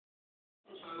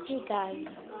Hey guys,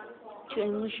 today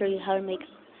I'm going to show you how to make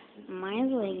my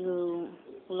Lego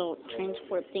little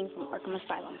transport thing from Arkham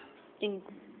Asylum in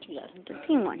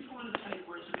 2013 one.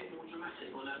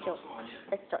 So,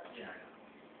 let's start.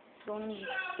 So we'll need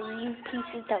 3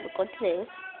 pieces that look like this.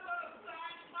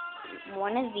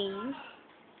 One of these,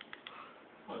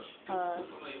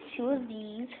 2 of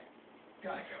these,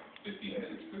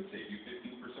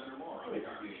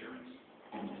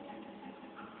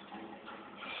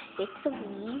 6 of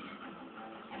these,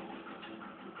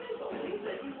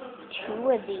 2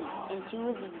 of these, and 2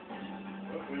 of these.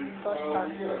 So let's start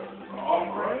here.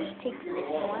 First, take this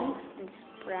one, and this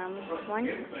brown one,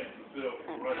 and put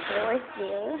it right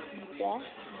there, yeah.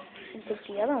 And take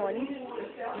the other one, and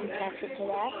attach it to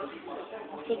that.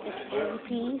 Take this blue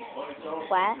piece,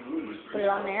 flat, put it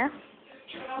on there.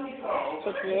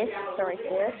 Take this, put it right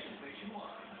there.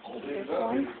 Take this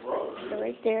one, put it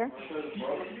right there.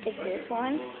 Take this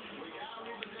one,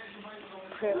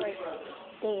 put it right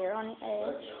there on the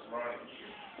edge.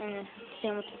 And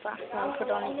same with the black one, put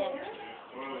it on the edge.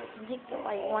 And take the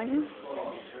white one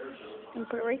and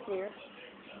put it right there.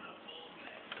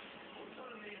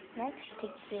 Next,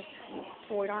 take this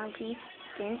forward arm piece,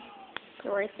 spin,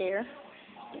 put it right there.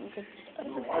 Then take this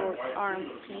other forward arm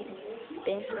piece,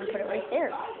 spin, and put it right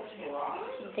there.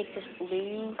 And take this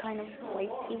blue kind of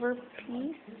lightsaber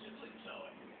piece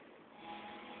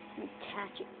and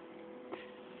attach it.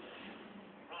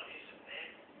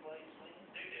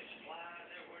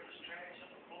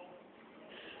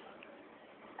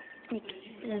 Like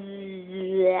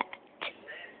that.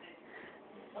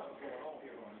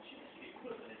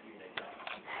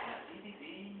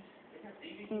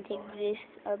 And take this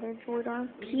other forward arm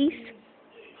piece.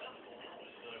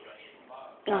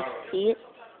 See it?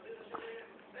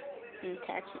 And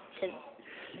attach it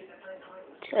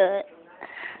to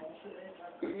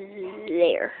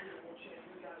there.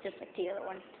 Just like the other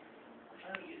one.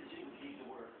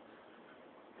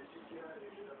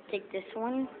 Take this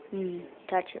one and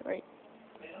attach it right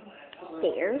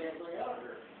there. Take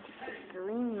the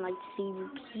green lightsaber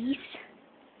piece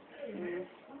and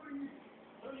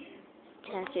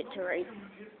attach it to right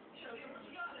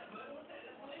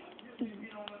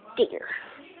there.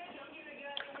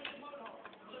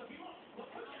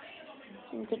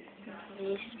 And take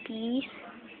this piece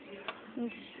and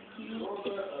see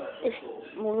if this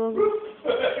more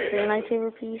green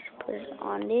lightsaber piece, put it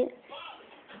on it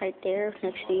right there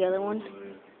next to the other one.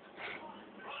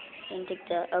 And take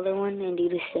the other one and do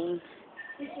the same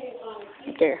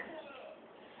right there.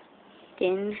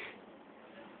 Then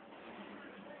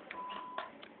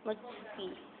let's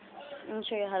see. I'm gonna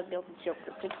show you how to build the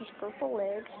Joker. Take these purple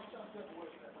legs,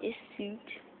 this suit,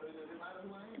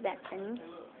 the back thing,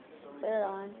 put it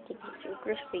on, take the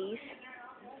Joker's face,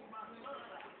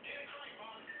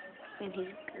 and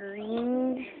his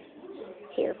green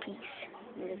hairpiece,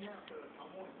 and just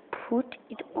put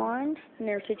it on, and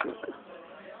there's the Joker.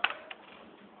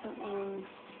 And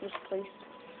just place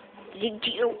the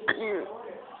Joker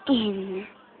inside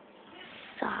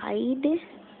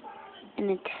and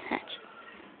attach it.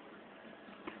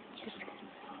 Just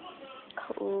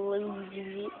close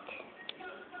it.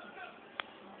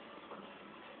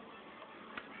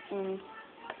 And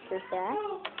there's that.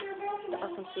 The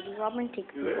Arkham City Robin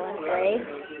takes the black gray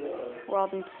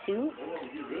Robin suit.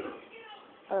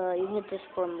 You can get this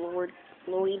from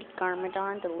Lloyd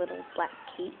Garmadon, the little black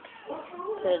cape.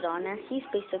 Put it on there. He's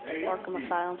basically Arkham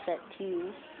Asylum set 2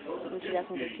 in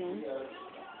 2015.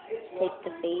 Take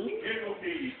the face.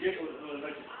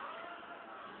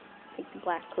 Take the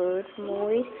black hood from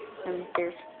Lloyd. And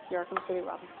there's the Arkham City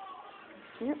Robin.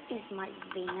 Here is my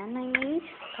van I made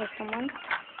by someone.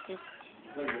 This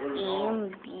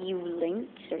ambulance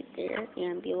right there.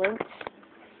 Ambulance.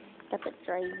 Got the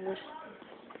driver's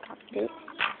cockpit.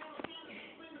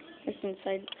 It's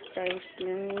inside the driver's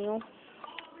steering wheel.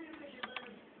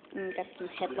 And got some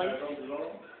headlights.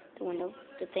 The window,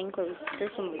 the thing closed.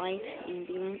 There's some lights,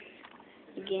 ambulance.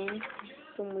 Again,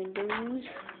 some windows.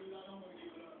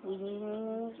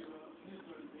 Wheels.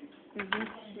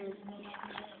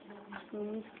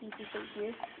 These pieces right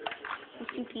here. These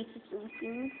 2 pieces right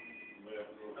here.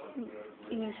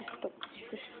 And just put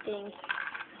this thing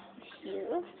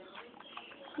here.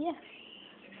 Yeah.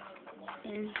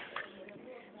 And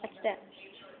that's that.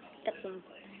 Got some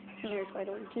hangers right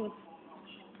over too.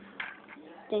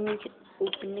 Then you can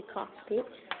open the cockpit.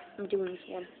 I'm doing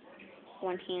this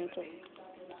one hand, so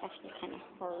it's actually kind of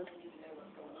hard.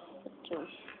 But so,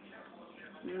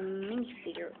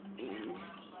 minifigure.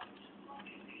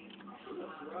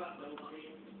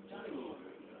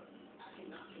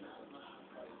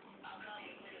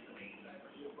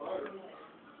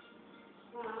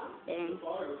 then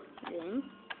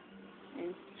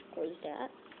squeeze that.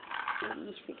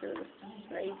 These figures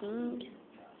rising.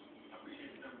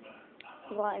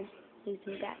 While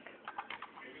using back.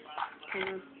 Kind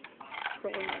of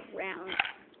rolling around.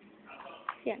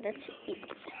 Yeah, that's it.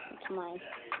 That's my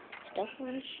stuff I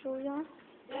want to show y'all.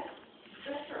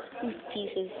 These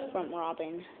pieces from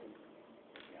Robin.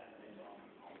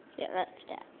 Yeah, that's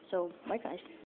that. So, bye guys.